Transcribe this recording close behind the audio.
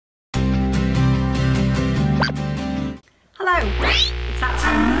Hello, it's that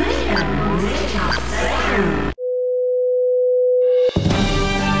time of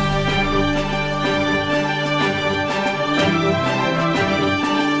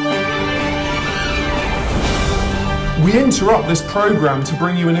We interrupt this programme to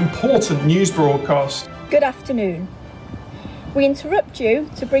bring you an important news broadcast. Good afternoon. We interrupt you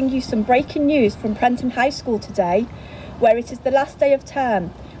to bring you some breaking news from Prenton High School today, where it is the last day of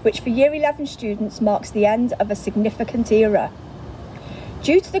term, which for Year 11 students marks the end of a significant era.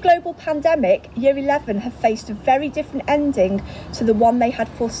 Due to the global pandemic, Year 11 have faced a very different ending to the one they had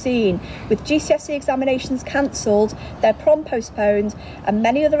foreseen, with GCSE examinations cancelled, their prom postponed, and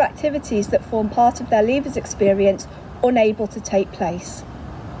many other activities that form part of their leavers experience unable to take place.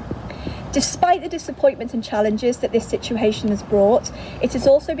 Despite the disappointment and challenges that this situation has brought, it is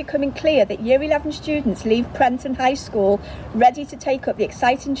also becoming clear that Year 11 students leave Prenton High School ready to take up the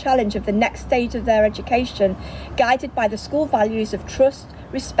exciting challenge of the next stage of their education, guided by the school values of trust,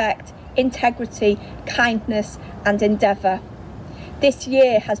 respect, integrity, kindness and endeavour. This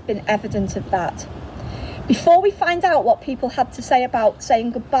year has been evident of that. Before we find out what people had to say about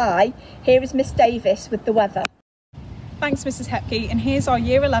saying goodbye, here is Miss Davis with the weather. Thanks Mrs Hepke, and here's our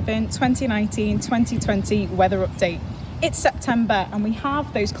Year 11 2019-2020 weather update. It's September and we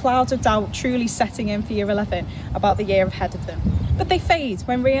have those clouds of doubt truly setting in for Year 11 about the year ahead of them. But they fade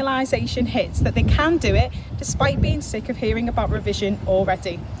when realisation hits that they can do it despite being sick of hearing about revision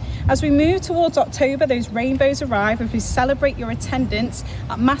already. As we move towards October, those rainbows arrive as we celebrate your attendance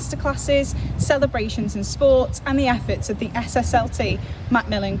at masterclasses, celebrations in sports and the efforts of the SSLT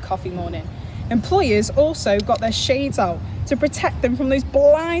Macmillan Coffee Morning. Employers also got their shades out to protect them from those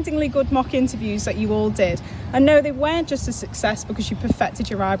blindingly good mock interviews that you all did. And no, they weren't just a success because you perfected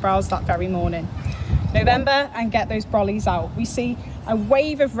your eyebrows that very morning. November, and get those brollies out. We see a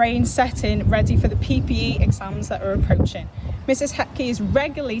wave of rain set in, ready for the PPE exams that are approaching. Mrs Hepke is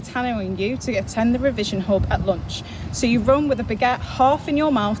regularly telling you to attend the revision hub at lunch, so you run with a baguette half in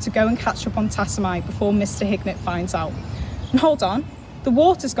your mouth to go and catch up on Tassamite before Mr Hignett finds out. And hold on, the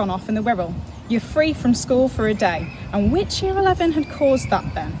water's gone off in the Wirral. You're free from school for a day. And which Year 11 had caused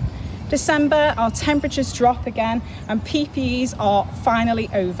that then? December, our temperatures drop again and PPEs are finally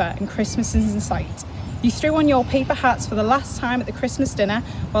over and Christmas is in sight. You threw on your paper hats for the last time at the Christmas dinner,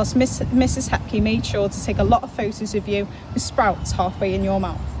 whilst Mrs Hepke made sure to take a lot of photos of you with sprouts halfway in your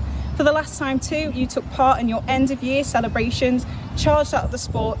mouth. For the last time too, you took part in your end of year celebrations, charged out of the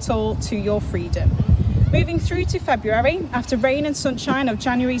sports hall to your freedom. Moving through to February, after rain and sunshine of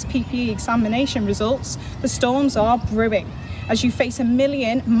January's PPE examination results, the storms are brewing as you face a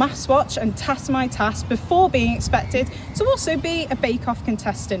million Maths Watch and Tassamite tasks before being expected to also be a bake-off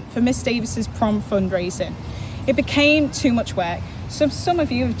contestant for Miss Davis's prom fundraising. It became too much work, so some of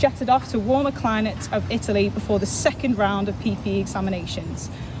you have jetted off to warmer climates of Italy before the second round of PPE examinations.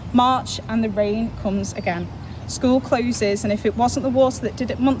 March and the rain comes again. School closes, and if it wasn't the water that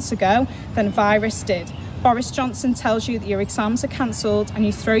did it months ago, then a virus did. Boris Johnson tells you that your exams are cancelled and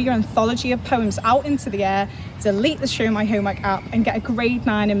you throw your anthology of poems out into the air, delete the Show My Homework app and get a grade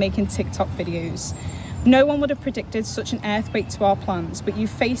 9 in making TikTok videos. No one would have predicted such an earthquake to our plans, but you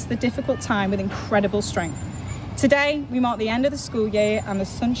faced the difficult time with incredible strength. Today, we mark the end of the school year and the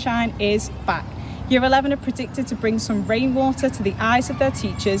sunshine is back. Year 11 are predicted to bring some rainwater to the eyes of their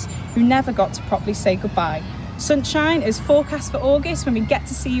teachers who never got to properly say goodbye. Sunshine is forecast for August when we get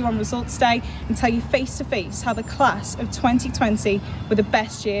to see you on results day and tell you face to face how the class of 2020 were the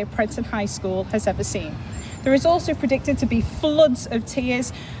best year Prenton High School has ever seen. There is also predicted to be floods of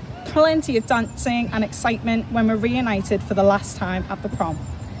tears, plenty of dancing and excitement when we're reunited for the last time at the prom.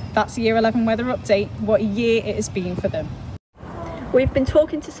 That's the Year 11 weather update, what a year it has been for them. We've been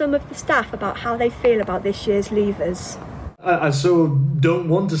talking to some of the staff about how they feel about this year's leavers. I so don't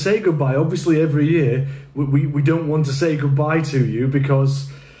want to say goodbye. Obviously, every year we don't want to say goodbye to you because,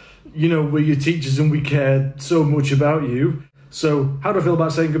 you know, we're your teachers and we care so much about you. So how do I feel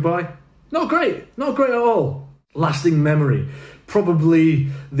about saying goodbye? Not great at all. Lasting memory. Probably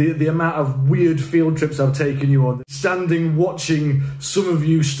the amount of weird field trips I've taken you on. Standing watching some of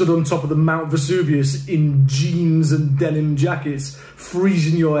you stood on top of the Mount Vesuvius in jeans and denim jackets,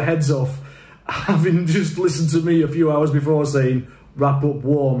 freezing your heads off, having just listened to me a few hours before saying, wrap up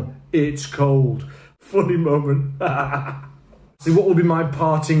warm, it's cold. Funny moment. See, what will be my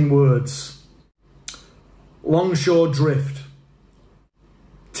parting words? Longshore drift.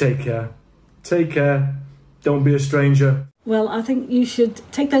 Take care. Take care. Don't be a stranger. Well, I think you should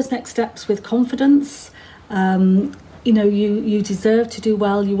take those next steps with confidence. You know, you deserve to do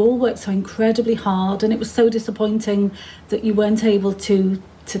well. You all worked so incredibly hard, and it was so disappointing that you weren't able to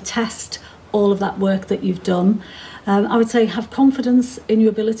test all of that work that you've done. I would say have confidence in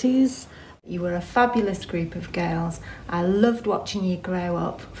your abilities. You were a fabulous group of girls. I loved watching you grow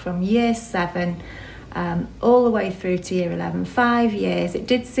up from year 7 all the way through to year 11. 5 years. It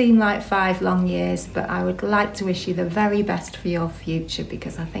did seem like 5 long years, but I would like to wish you the very best for your future,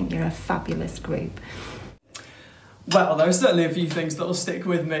 because I think you're a fabulous group. Well, there are certainly a few things that will stick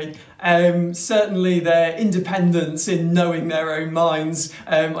with me. Certainly their independence in knowing their own minds.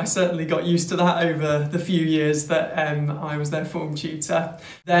 I certainly got used to that over the few years that I was their form tutor.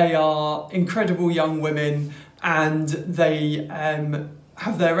 They are incredible young women, and they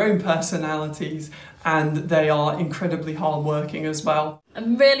have their own personalities, and they are incredibly hardworking as well.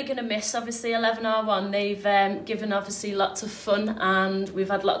 I'm really going to miss, obviously, 11R1. They've given, obviously, lots of fun, and we've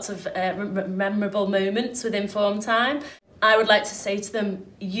had lots of memorable moments with Inform Time. I would like to say to them,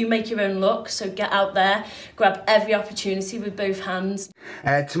 you make your own luck, so get out there, grab every opportunity with both hands.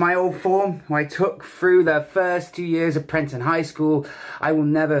 To my old form, who I took through the first 2 years of Prenton High School, I will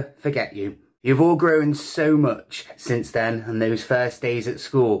never forget you. You've all grown so much since then and those first days at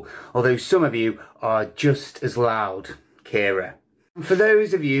school, although some of you are just as loud, Kira. And for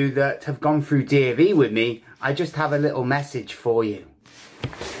those of you that have gone through DAV with me, I just have a little message for you.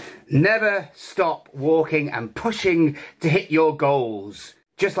 Never stop walking and pushing to hit your goals.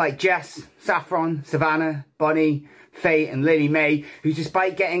 Just like Jess, Saffron, Savannah, Bonnie, Faye and Lily May, who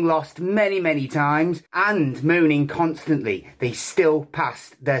despite getting lost many times and moaning constantly, they still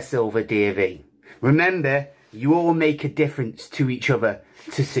passed their silver DAV. Remember, you all make a difference to each other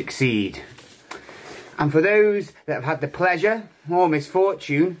to succeed. And for those that have had the pleasure or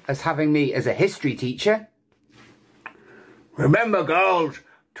misfortune as having me as a history teacher, remember, girls,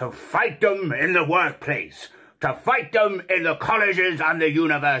 to fight them in the workplace, to fight them in the colleges and the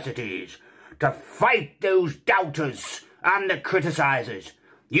universities, to fight those doubters and the criticisers.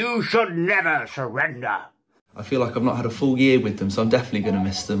 You should never surrender. I feel like I've not had a full year with them, so I'm definitely going to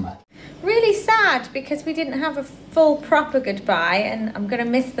miss them. Really sad, because we didn't have a full proper goodbye, and I'm going to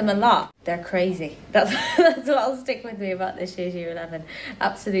miss them a lot. They're crazy. That's what'll stick with me about this year's Year 11.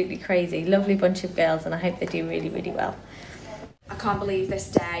 Absolutely crazy. Lovely bunch of girls, and I hope they do really well. I can't believe this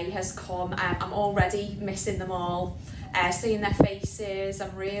day has come. I'm already missing them all. Seeing their faces,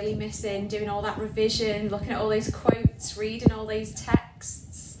 I'm really missing doing all that revision, looking at all those quotes, reading all those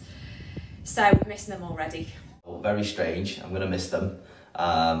texts. So, missing them already. Very strange. I'm going to miss them.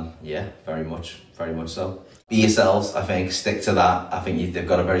 Yeah, very much so. Be yourselves, I think. Stick to that. I think they've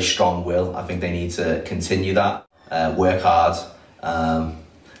got a very strong will. I think they need to continue that. Work hard. I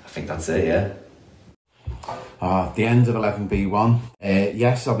think that's it, yeah. The end of 11B1.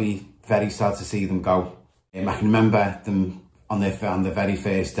 Yes, I'll be very sad to see them go. I can remember them on the very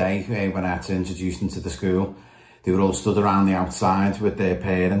first day when I had to introduce them to the school. They were all stood around the outside with their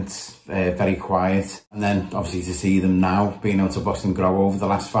parents, very quiet. And then obviously to see them now, being able to watch them grow over the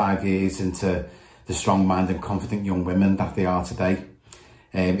last 5 years into the strong-minded, confident young women that they are today.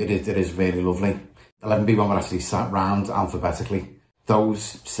 It is really lovely. 11B1 were actually sat round alphabetically.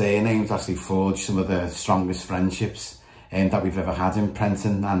 Those surnames actually forged some of the strongest friendships that we've ever had in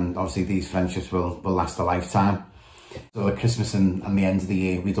Prenton, and obviously these friendships will last a lifetime. So at Christmas and the end of the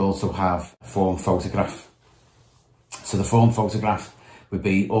year, we'd also have a form photograph. So the form photograph would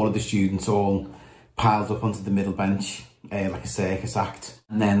be all of the students all piled up onto the middle bench, like a circus act,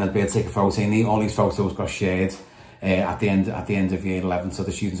 and then they'd be able to take a photo, and all these photos got shared at the end of year 11, so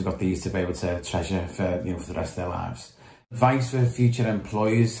the students got these to be able to treasure for the rest of their lives. Advice for future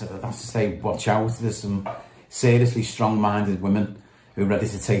employers, I'd have to say, watch out. There's some seriously strong-minded women who are ready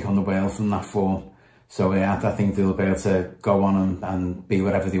to take on the world from that form. So I think they'll be able to go on and be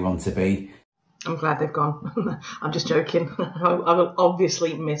whatever they want to be. I'm glad they've gone. I'm just joking. I will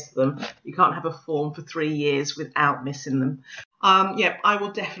obviously miss them. You can't have a form for 3 years without missing them. Yeah, I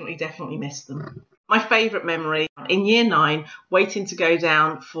will definitely miss them. My favourite memory in year 9, waiting to go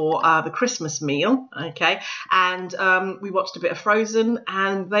down for the Christmas meal, okay, and we watched a bit of Frozen,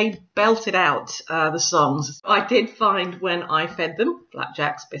 and they belted out the songs. I did find when I fed them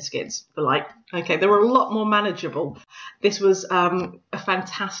flapjacks, biscuits, the like, okay, they were a lot more manageable. This was a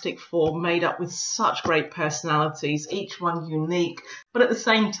fantastic form made up with such great personalities, each one unique, but at the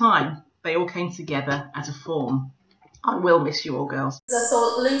same time, they all came together as a form. I will miss you all, girls. I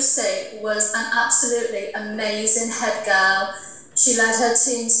thought Lucy was an absolutely amazing head girl. She led her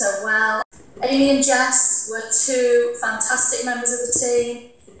team so well. Amy and Jess were 2 fantastic members of the team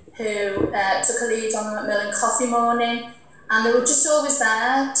who took a lead on the Macmillan Coffee Morning, and they were just always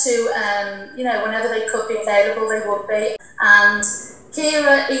there to, whenever they could be available, they would be. And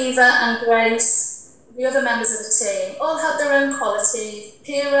Kira, Eva and Grace, the other members of the team, all had their own qualities.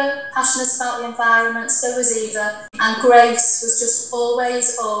 Kira, passionate about the environment, so was Eva, and Grace was just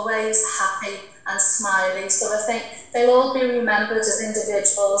always, always happy and smiley. So I think they'll all be remembered as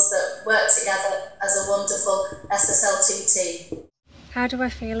individuals that work together as a wonderful SSLT team. How do I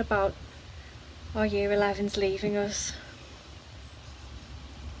feel about our Year 11s leaving us?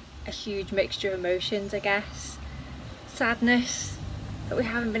 A huge mixture of emotions, I guess. Sadness that we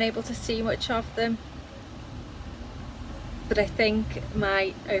haven't been able to see much of them. But I think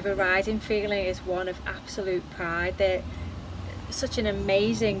my overriding feeling is one of absolute pride. They're such an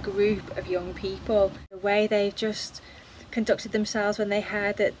amazing group of young people. The way they've just conducted themselves when they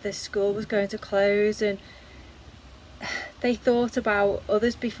heard that the school was going to close, and they thought about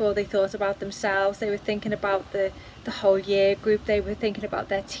others before they thought about themselves. They were thinking about the whole year group, they were thinking about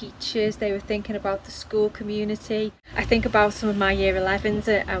their teachers, they were thinking about the school community. I think about some of my Year 11s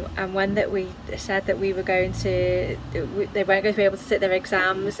and when that we said that we were going to, they weren't going to be able to sit their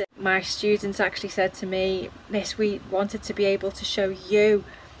exams. My students actually said to me, Miss, we wanted to be able to show you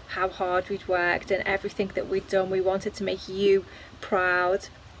how hard we'd worked and everything that we'd done. We wanted to make you proud.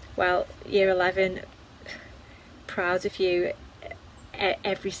 Well, Year 11, proud of you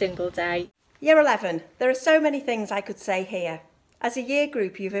every single day. Year 11, there are so many things I could say here. As a year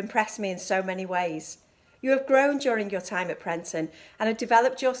group, you've impressed me in so many ways. You have grown during your time at Prenton and have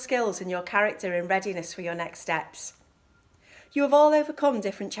developed your skills and your character in readiness for your next steps. You have all overcome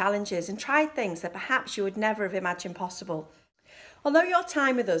different challenges and tried things that perhaps you would never have imagined possible. Although your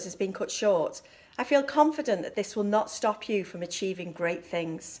time with us has been cut short, I feel confident that this will not stop you from achieving great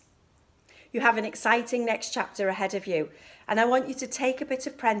things. You have an exciting next chapter ahead of you, and I want you to take a bit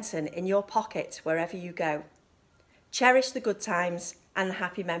of Prenton in your pocket wherever you go. Cherish the good times and the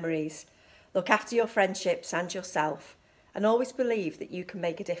happy memories. Look after your friendships and yourself, and always believe that you can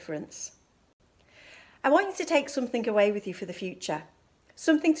make a difference. I want you to take something away with you for the future,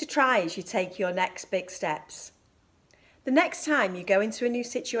 something to try as you take your next big steps. The next time you go into a new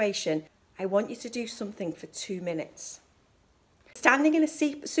situation, I want you to do something for 2 minutes. Standing in a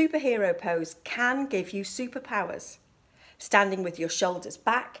superhero pose can give you superpowers. Standing with your shoulders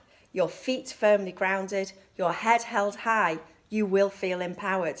back, your feet firmly grounded, your head held high, you will feel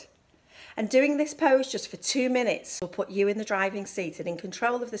empowered. And doing this pose just for 2 minutes will put you in the driving seat and in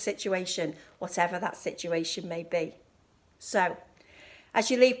control of the situation, whatever that situation may be. So,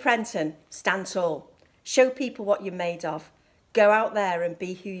 as you leave Prenton, stand tall. Show people what you're made of. Go out there and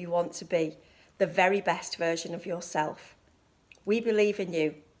be who you want to be, the very best version of yourself. We believe in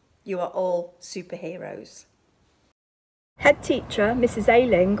you. You are all superheroes. Head teacher, Mrs.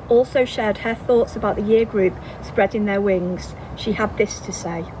 Ayling, also shared her thoughts about the year group spreading their wings. She had this to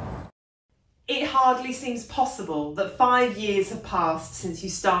say. It hardly seems possible that 5 years have passed since you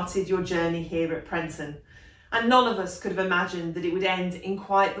started your journey here at Prenton, and none of us could have imagined that it would end in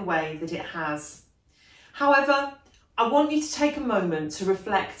quite the way that it has. However, I want you to take a moment to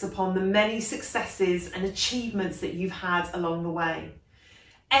reflect upon the many successes and achievements that you've had along the way.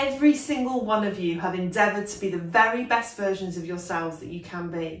 Every single one of you have endeavoured to be the very best versions of yourselves that you can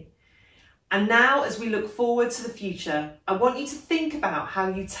be. And now, as we look forward to the future, I want you to think about how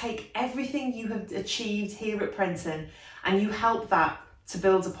you take everything you have achieved here at Prenton and you help that to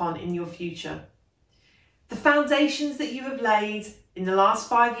build upon in your future. The foundations that you have laid in the last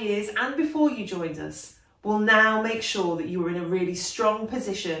 5 years and before you joined us will now make sure that you are in a really strong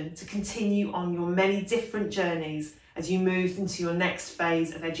position to continue on your many different journeys as you move into your next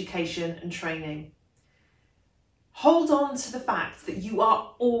phase of education and training. Hold on to the fact that you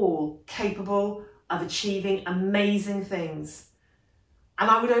are all capable of achieving amazing things. And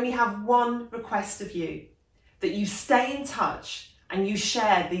I would only have one request of you, that you stay in touch and you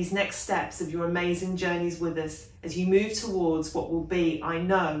share these next steps of your amazing journeys with us as you move towards what will be, I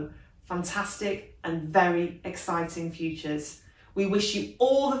know, fantastic and very exciting futures. We wish you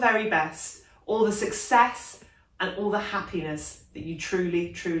all the very best, all the success and all the happiness that you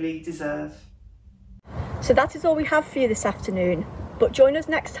truly, truly deserve. So that is all we have for you this afternoon, but join us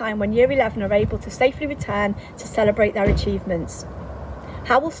next time when Year 11 are able to safely return to celebrate their achievements.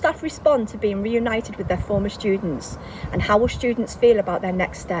 How will staff respond to being reunited with their former students, and how will students feel about their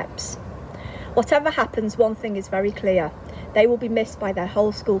next steps? Whatever happens, one thing is very clear: they will be missed by their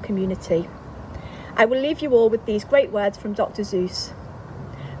whole school community. I will leave you all with these great words from Dr. Seuss.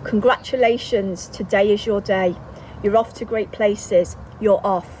 Congratulations, today is your day. You're off to great places, you're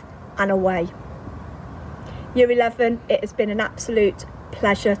off and away. Year 11, it has been an absolute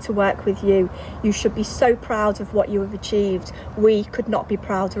pleasure to work with you. You should be so proud of what you have achieved. We could not be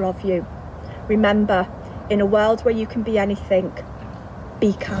prouder of you. Remember, in a world where you can be anything,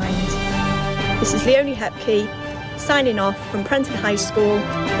 be kind. This is Leonie Hepke, Signing off from Prenton High School,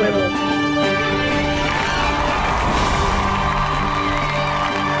 Wirral.